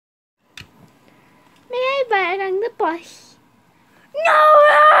back on the bus.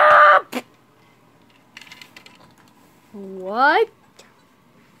 No! What?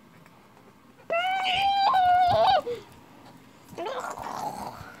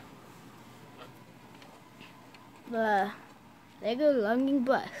 The Lego London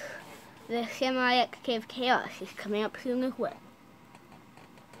bus. The semi-active chaos is coming up soon as well.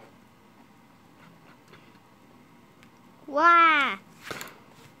 Wow!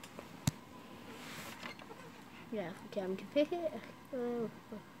 Yeah, time to pick it.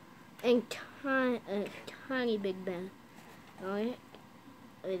 And tiny Big Ben. Alright.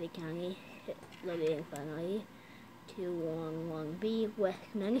 Really tiny. Loading finally. 211B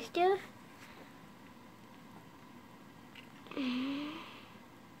Westminster.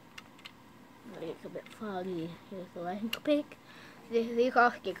 It's a bit foggy. Here's the license pick. These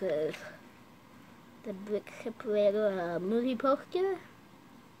are stickers. The brick separator movie poster.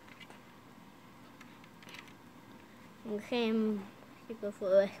 And the same sticker for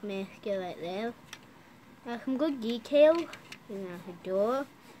Westminster right there. Some good detail. And there's a door.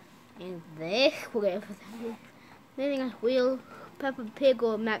 And this, whatever that is. Moving a wheel. Peppa Pig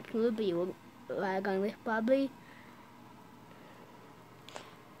or Max Ruby will lag on this probably.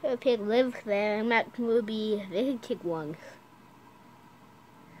 Peppa Pig lives there and Max Ruby visited once.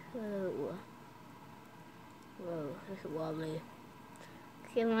 So, whoa, this is wobbly.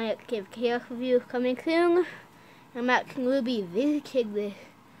 Semi-active chaos review coming soon. And Max and Ruby visited this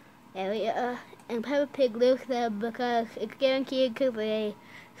area. And Peppa Pig lives there because it's guaranteed because they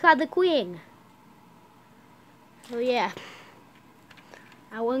saw the Queen. So yeah.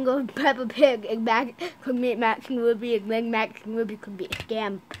 I want to go to Peppa Pig and back could meet Max and Ruby, and then Max and Ruby could be a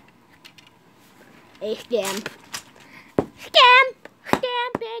scam. A scam.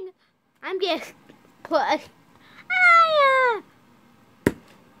 Scamping! I'm just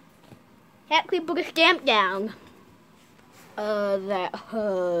actually put a stamp down. That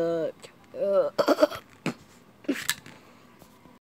hurt.